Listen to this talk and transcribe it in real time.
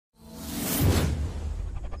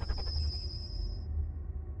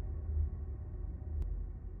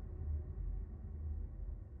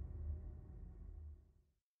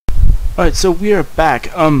Alright, so we are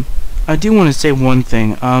back. I do want to say one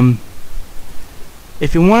thing.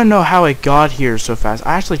 If you want to know how I got here so fast,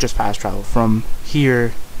 I actually just fast traveled from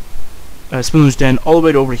here, Spoon's Den, all the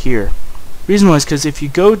way to over here. Reason was because if you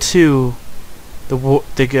go to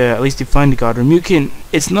at least you find the God Room, you can.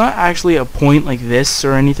 It's not actually a point like this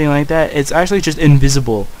or anything like that. It's actually just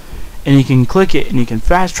invisible, and you can click it and you can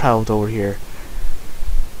fast travel to over here.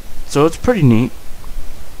 So it's pretty neat.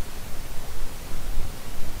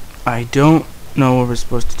 I don't know what we're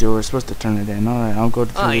supposed to do. We're supposed to turn it in. Alright, I'll go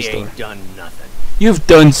through this door. I ain't done nothing. You've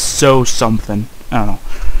done something. I don't know.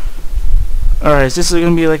 Alright, is this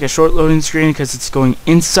going to be like a short loading screen because it's going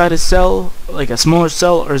inside a cell, like a smaller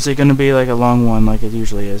cell, or is it going to be like a long one like it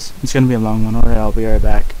usually is? It's going to be a long one. Alright, I'll be right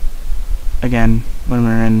back. Again, when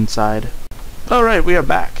we're inside. Alright, we are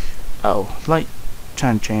back. Oh, light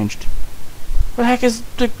kind of changed. What the heck is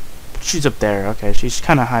the... She's up there. Okay, she's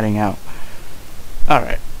kind of hiding out.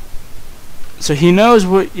 Alright. So he knows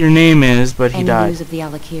what your name is, but he died. Any news of the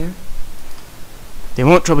Alakir? They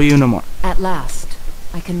won't trouble you no more. At last,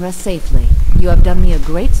 I can rest safely. You have done me a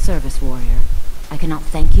great service, warrior. I cannot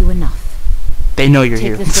thank you enough. They know you're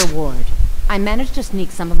here. Take this reward. I managed to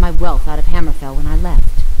sneak some of my wealth out of Hammerfell when I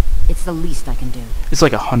left. It's the least I can do. It's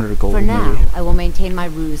like 100 gold. For now, maybe. I will maintain my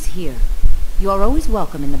ruse here. You are always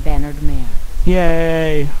welcome in the Bannered Mare.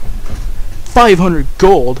 Yay! 500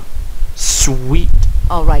 gold. Sweet.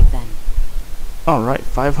 All right then. Alright,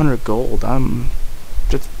 500 gold.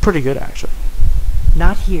 That's pretty good actually.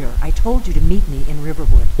 Not here. I told you to meet me in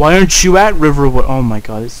Riverwood. Why aren't you at Riverwood? Oh my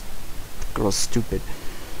god, this girl's stupid.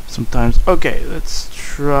 Sometimes. Okay, let's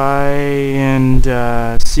try and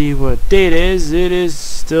see what date it is. It is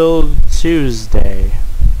still Tuesday.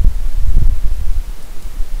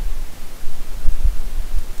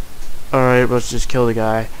 Alright, let's just kill the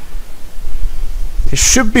guy. He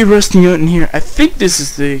should be resting out in here. I think this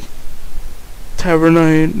is the tavern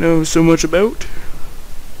I know so much about.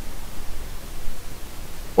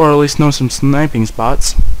 Or at least know some sniping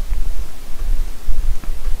spots.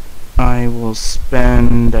 I will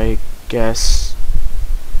spend, I guess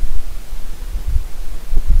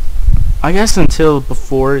until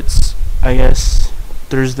before it's,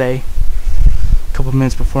 Thursday. A couple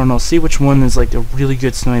minutes before, and I'll see which one is like a really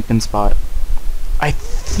good sniping spot. I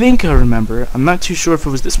think I remember. I'm not too sure if it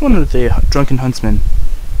was this one or the Drunken Huntsman.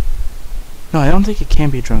 No, I don't think it can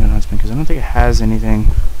be a Drunken Huntsman because I don't think it has anything.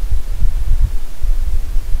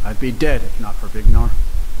 I'd be dead if not for Vignar.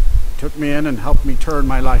 He took me in and helped me turn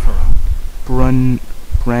my life around. Bren...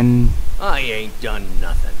 I ain't done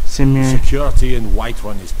nothing. Simir... Security in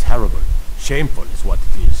Whiterun is terrible. Shameful is what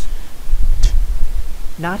it is.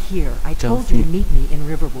 Not here. I told you to meet me in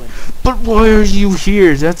Riverwood. But why are you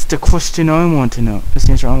here? That's the question I want to know. That's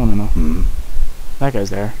the answer I want to know. That guy's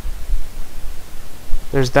there.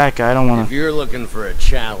 There's that guy. I don't want If to... you're looking for a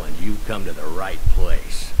challenge, you've come to the right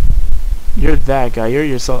place. You're that guy. You're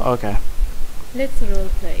yourself. Okay. Let's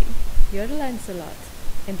roleplay. You're Lancelot,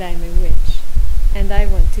 and I'm a witch. And I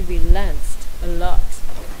want to be lanced a lot.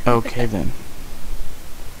 Okay then.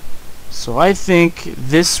 So I think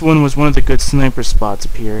this one was one of the good sniper spots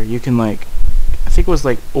up here. You can like, I think it was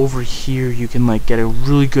like over here. You can like get a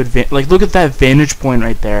really good like look at that vantage point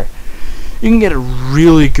right there. You can get a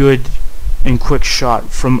really good and quick shot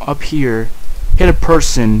from up here. Hit a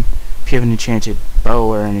person. If you have an enchanted bow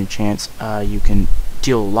or any chance, you can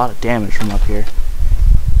deal a lot of damage from up here.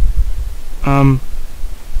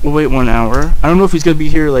 We'll wait 1 hour. I don't know if he's gonna be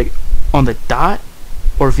here like on the dot,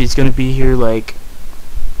 or if he's gonna be here like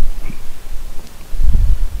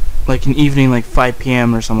an evening, like 5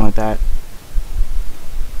 p.m. or something like that.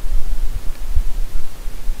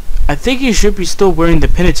 I think he should be still wearing the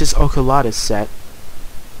Penitus Oculatus set.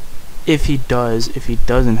 If he does, if he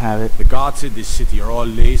doesn't have it. The guards in this city are all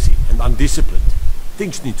lazy and undisciplined.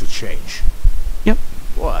 Things need to change. Yep.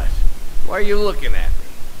 What? Why are you looking at me?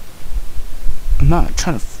 I'm not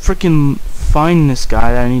trying to freaking find this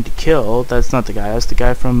guy that I need to kill. That's not the guy. That's the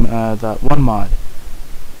guy from the one mod.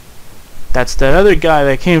 That's that other guy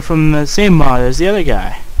that came from the same mod as the other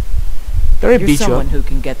guy. Did I You're beat you someone up? who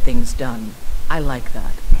can get things done. I like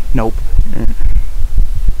that. Nope.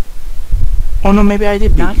 Oh no, maybe I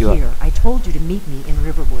did beat Not you here. up. I told you to meet me in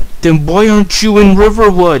Riverwood. Then why aren't you in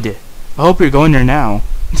Riverwood? I hope you're going there now.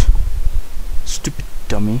 Stupid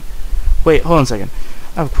dummy. Wait, hold on a second.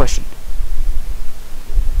 I have a question.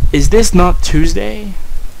 Is this not Tuesday?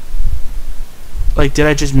 Like, did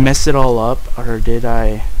I just mess it all up? Or did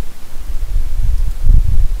I...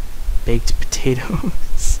 Baked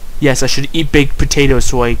potatoes? Yes, I should eat baked potatoes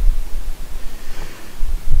so I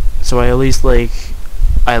at least, like,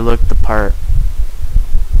 I look the part.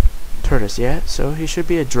 tortoise, yeah? So he should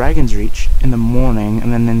be at Dragon's Reach in the morning,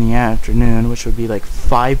 and then in the afternoon, which would be like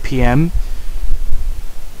 5 p.m.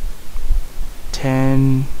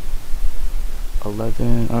 10,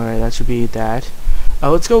 11, alright, that should be that.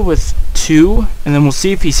 Let's go with 2, and then we'll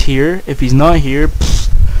see if he's here. If he's not here,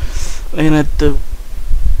 I'm gonna have to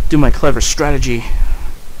do my clever strategy.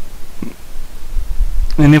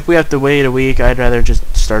 And if we have to wait a week, I'd rather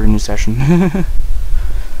just start a new session.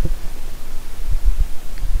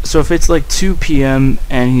 So if it's like 2 p.m.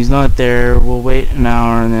 and he's not there, we'll wait an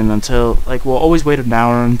hour, and then until, like, we'll always wait an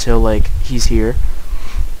hour until, like, he's here.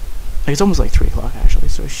 Like, it's almost like 3 o'clock, actually,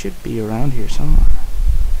 so he should be around here somewhere.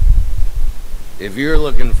 If you're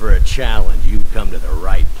looking for a challenge, you've come to the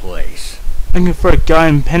right place. I'm looking for a guy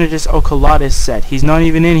in Penitus Oculatus set. He's not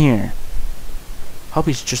even in here. Hope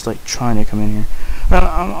he's just, like, trying to come in here.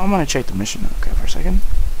 I'm gonna check the mission, okay, for a second.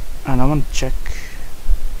 And I want to check...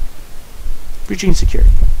 breaching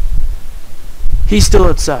security. He's still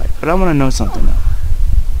outside, but I want to know something though.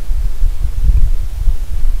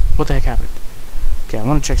 What the heck happened? Okay, I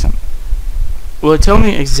want to check something. Will it tell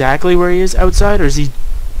me exactly where he is outside, or is he...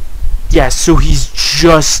 Yes, so he's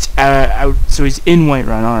just out, so he's in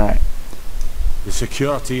Whiterun, alright. The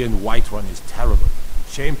security in Whiterun is terrible.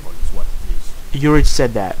 Shameful is what it is. You already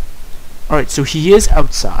said that. Alright, so he is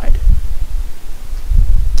outside.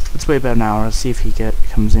 Let's wait about an hour, let's see if he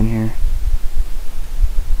comes in here.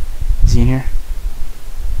 Is he in here?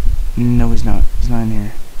 No, he's not. He's not in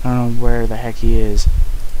here. I don't know where the heck he is.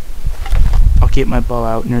 I'll keep my bow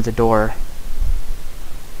out near the door.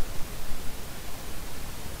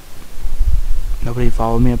 Nobody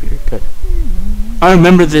followed me up here? Good. I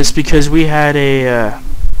remember this because we had a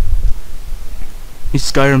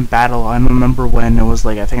Skyrim battle. I remember when it was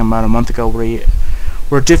like, I think about a month ago,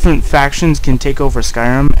 where different factions can take over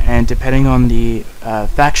Skyrim, and depending on the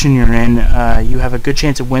faction you're in, you have a good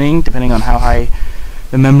chance of winning, depending on how high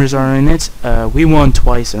the members are in it. We won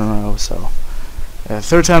twice in a row, so...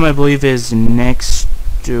 third time, I believe, is next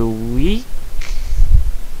week?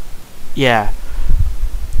 Yeah.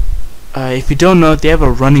 If you don't know, they have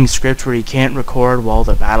a running script where you can't record while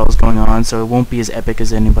the battle's going on, so it won't be as epic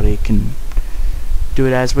as anybody can do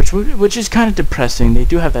it as, which is kind of depressing. They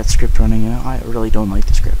do have that script running, and I really don't like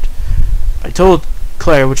the script. I told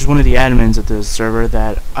Claire, which is one of the admins at the server,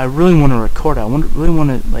 that I really want to record it. I really want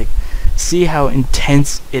to, like, see how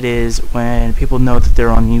intense it is when people know that they're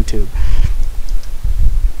on YouTube.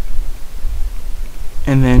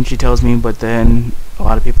 And then she tells me, but then a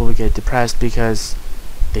lot of people would get depressed because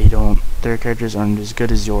their characters aren't as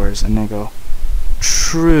good as yours, and they go,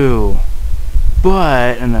 true,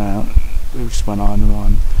 but, and we just went on and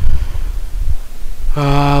on.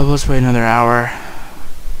 Let's wait another hour.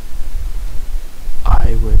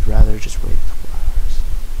 I would rather just wait a couple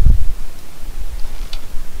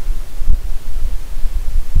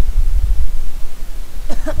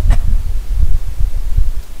hours.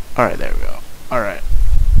 Alright, there we go. Alright.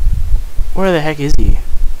 Where the heck is he?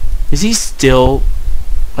 Is he still,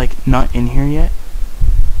 like, not in here yet?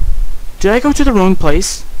 Did I go to the wrong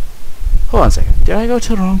place? Hold on a second. Did I go to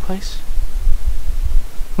the wrong place?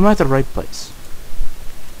 I'm at the right place.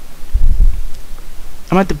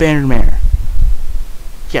 I'm at the Bannered Mare.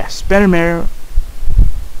 Yes, Bannered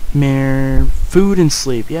Mare, food and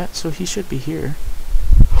sleep. Yeah, so he should be here.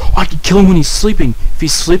 Oh, I can kill him when he's sleeping. If he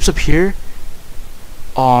sleeps up here,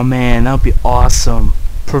 oh man, that would be awesome.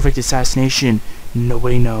 Perfect assassination.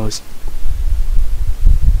 Nobody knows.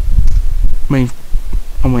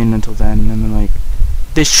 I'm waiting until then, and then, like,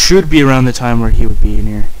 this should be around the time where he would be in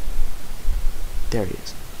here. There he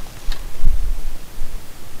is.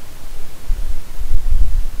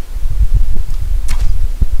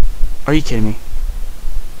 Are you kidding me?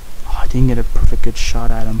 Oh, I didn't get a perfect good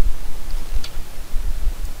shot at him.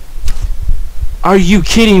 Are you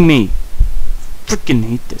kidding me? Freaking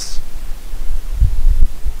hate this.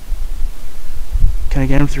 Can I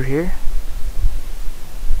get him through here?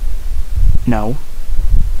 No.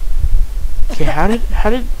 Okay, how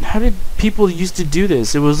did people used to do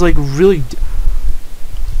this? It was like really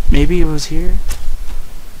maybe it was here?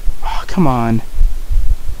 Oh, come on.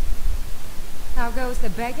 How goes the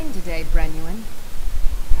begging today, Brenuin?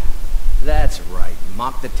 That's right.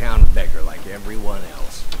 Mock the town beggar like everyone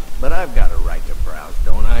else. But I've got a right to browse,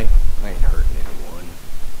 don't I? I ain't hurting anyone.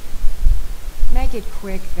 Make it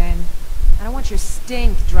quick, then. I don't want your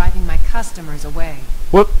stink driving my customers away.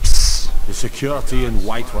 Whoops. The security in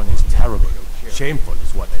Whiterun is terrible. Shameful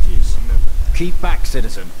is what it is. Keep back,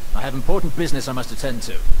 citizen. I have important business I must attend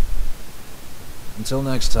to. Until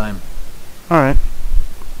next time. Alright.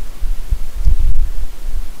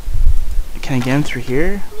 Can I get him through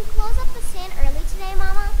here? Can you close up the stand early today,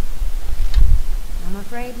 Mama?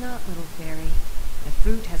 afraid not, little fairy. The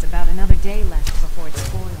fruit has about another day left before it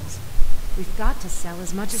spoils. We've got to sell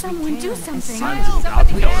as much as we can. Someone do as something. soon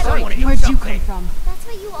as we can. Where'd you come from? That's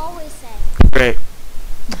what you always say. Great.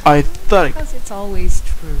 I thought Because it's always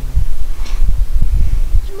true.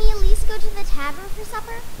 Can we at least go to the tavern for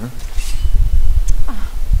supper?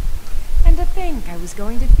 And to think I was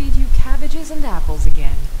going to feed you cabbages and apples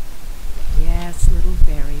again. Yes, little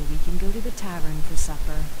fairy, we can go to the tavern for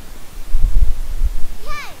supper.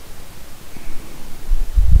 Yay!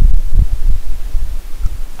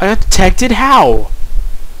 I got detected? How?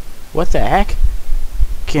 What the heck?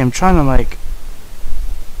 Okay, I'm trying to like...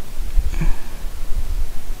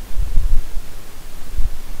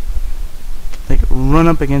 run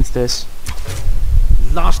up against this.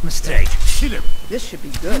 Last mistake. Kill him. This should be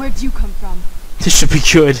good. Where'd you come from? This should be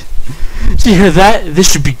good. Did you hear that?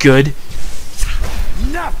 This should be good.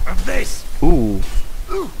 Enough of this! Ooh.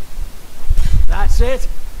 That's it?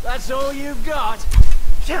 That's all you've got?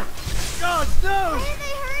 God, no! Why are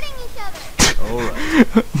they hurting each other?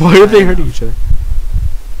 Alright. Why are they hurting each other?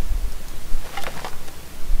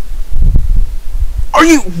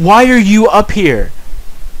 Why are you up here?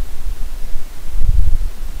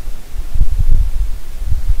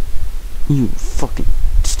 You fucking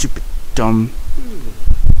stupid dumb.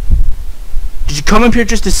 Did you come up here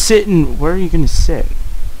just to sit and... Where are you gonna sit?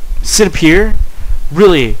 Sit up here?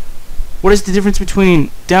 Really? What is the difference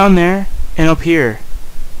between down there and up here?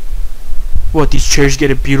 What, these chairs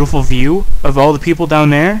get a beautiful view of all the people down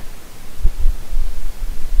there?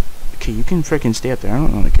 Okay, you can frickin' stay up there. I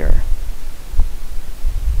don't really care.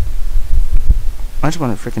 I just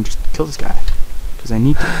want to frickin' just kill this guy. Because I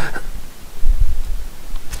need to.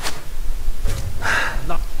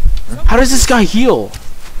 How does this guy heal?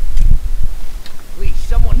 Please,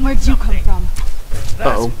 someone. Where'd you come from?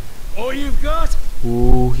 Uh-oh. All you've got?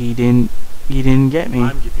 Ooh, he didn't get me.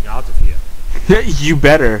 I'm getting out of here. You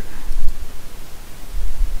better.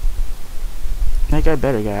 That guy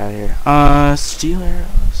better get out of here. Steel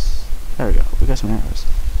arrows. There we go. We got some arrows.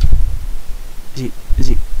 Is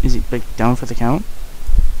he like down for the count?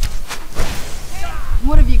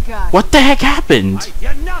 What have you got? What the heck happened?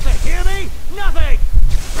 You're nothing, hear me? Nothing!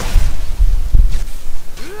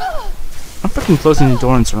 I'm freaking closing the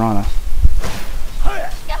door on Serana.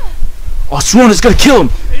 Oh, Serana's gonna kill him!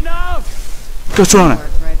 Enough! Go, Serana.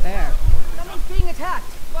 Right there. Someone's being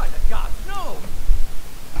attacked. By the gods, no!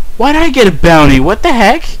 Why did I get a bounty? What the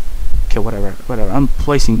heck? Okay, whatever. I'm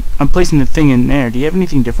placing the thing in there. Do you have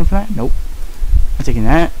anything different from that? Nope. I'm taking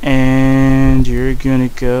that, and you're gonna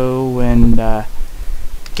go and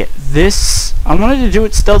get this. I wanted to do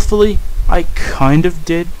it stealthily. I kind of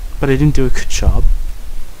did, but I didn't do a good job.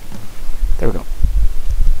 There we go.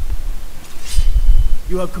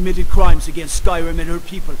 You have committed crimes against Skyrim and her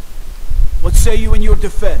people. What say you in your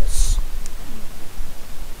defense?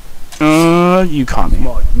 You caught me.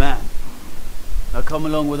 Smart man. Now come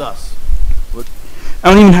along with us. I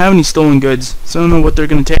don't even have any stolen goods, so I don't know what they're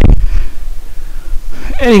gonna take.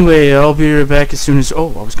 Anyway, I'll be right back as soon as...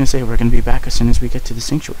 Oh, I was gonna say we're gonna be back as soon as we get to the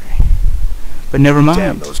sanctuary. But never mind.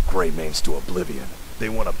 Damn those Greymanes to oblivion. They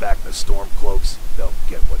want to back the Stormcloaks. They'll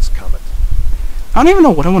get what's coming. I don't even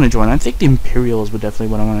know what I want to join. I think the Imperials would definitely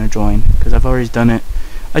what I want to join, because I've already done it.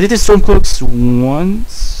 I did the Stormcloaks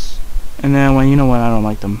once, and then when you know what, I don't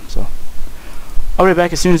like them. So I'll be right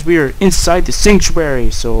back as soon as we are inside the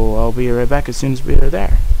sanctuary. So I'll be right back as soon as we are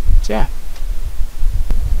there. So yeah.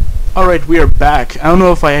 Alright, we are back. I don't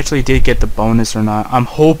know if I actually did get the bonus or not. I'm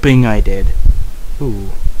hoping I did. Ooh.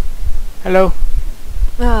 Hello.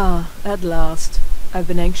 Ah, at last. I've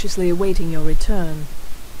been anxiously awaiting your return.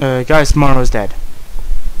 Guys, Morrow's dead.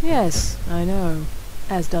 Yes, I know.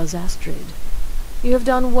 As does Astrid. You have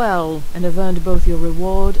done well, and have earned both your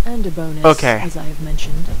reward and a bonus, as I have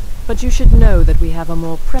mentioned. But you should know that we have a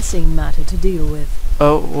more pressing matter to deal with.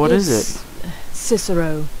 Oh, what is it?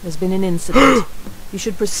 Cicero, there's been an incident. You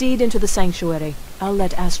should proceed into the sanctuary. I'll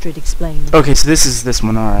let Astrid explain. Okay, so this is this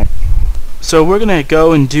one, alright. So we're gonna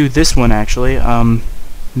go and do this one, actually.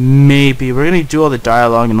 Maybe. We're gonna do all the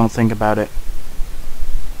dialogue and not think about it.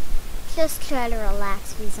 Just try to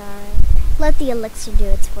relax, Vizara. Let the elixir do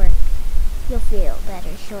its work. You'll feel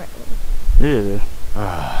better shortly. Ew.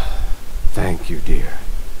 Thank you, dear.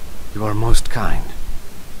 You are most kind.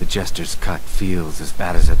 The jester's cut feels as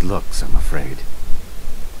bad as it looks, I'm afraid.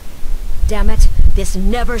 Damn it, this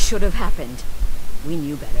never should have happened. We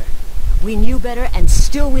knew better. We knew better, and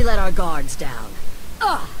still we let our guards down.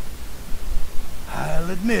 Ugh! I'll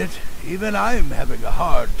admit, even I'm having a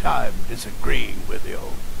hard time disagreeing with you.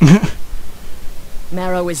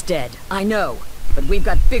 Marrow is dead, I know. But we've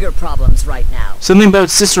got bigger problems right now. Something about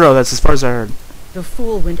Cicero, that's as far as I heard. The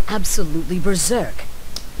fool went absolutely berserk.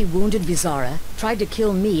 He wounded Vizara, tried to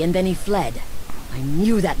kill me, and then he fled. I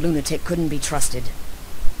knew that lunatic couldn't be trusted.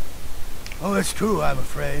 Oh, it's true, I'm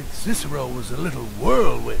afraid. Cicero was a little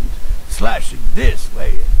whirlwind, slashing this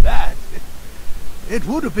way and that. It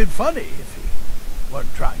would have been funny if he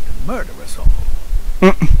weren't trying to murder us all.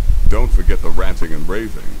 Don't forget the ranting and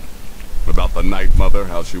raving. About the Night Mother,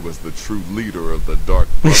 how she was the true leader of the Dark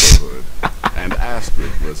Brotherhood, and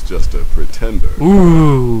Astrid was just a pretender.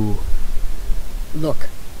 Ooh. Look,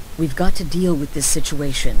 we've got to deal with this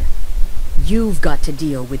situation. You've got to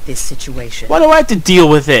deal with this situation. Why do I have to deal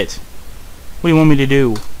with it? What do you want me to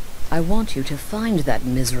do? I want you to find that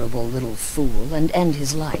miserable little fool and end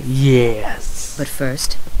his life. Yes. But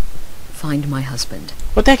first, find my husband.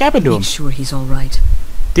 What the heck happened to him? Make sure he's all right.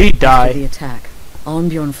 Did he die? After the attack,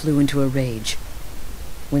 Arnbjorn flew into a rage.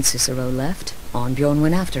 When Cicero left, Arnbjorn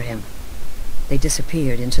went after him. They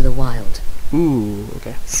disappeared into the wild. Ooh,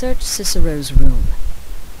 okay. Search Cicero's room.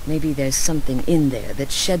 Maybe there's something in there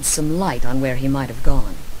that sheds some light on where he might have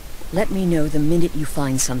gone. Let me know the minute you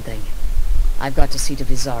find something. I've got to see to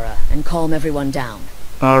Vizara and calm everyone down.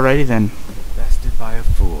 Alrighty then. Bested by a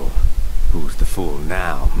fool. Who's the fool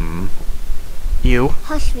now, You.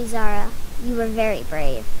 Hush, Vizara. You were very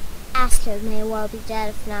brave. Astrid may well be dead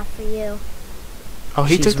if not for you. Oh,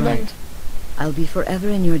 he She's took the right. bait. I'll be forever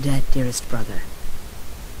in your debt, dearest brother.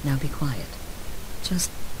 Now be quiet. Just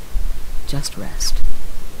rest.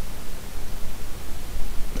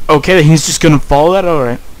 Okay, then he's just gonna follow that?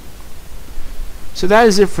 Alright. So that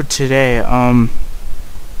is it for today.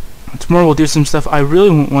 Tomorrow we'll do some stuff. I really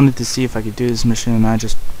wanted to see if I could do this mission, and I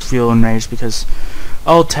just feel enraged because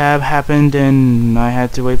Alt-Tab happened and I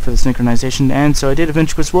had to wait for the synchronization to end. So I did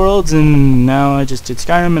Adventurous Worlds, and now I just did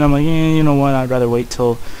Skyrim, and I'm like, you know what, I'd rather wait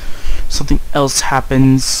till something else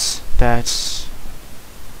happens.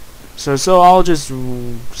 So I'll just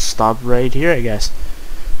stop right here, I guess.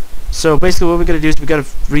 So basically what we gotta do is we gotta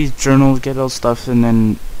read journals, get all stuff, and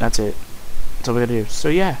then that's it. That's all we gotta do. So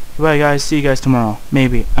yeah, goodbye guys, see you guys tomorrow.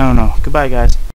 Maybe, I don't know. Goodbye guys.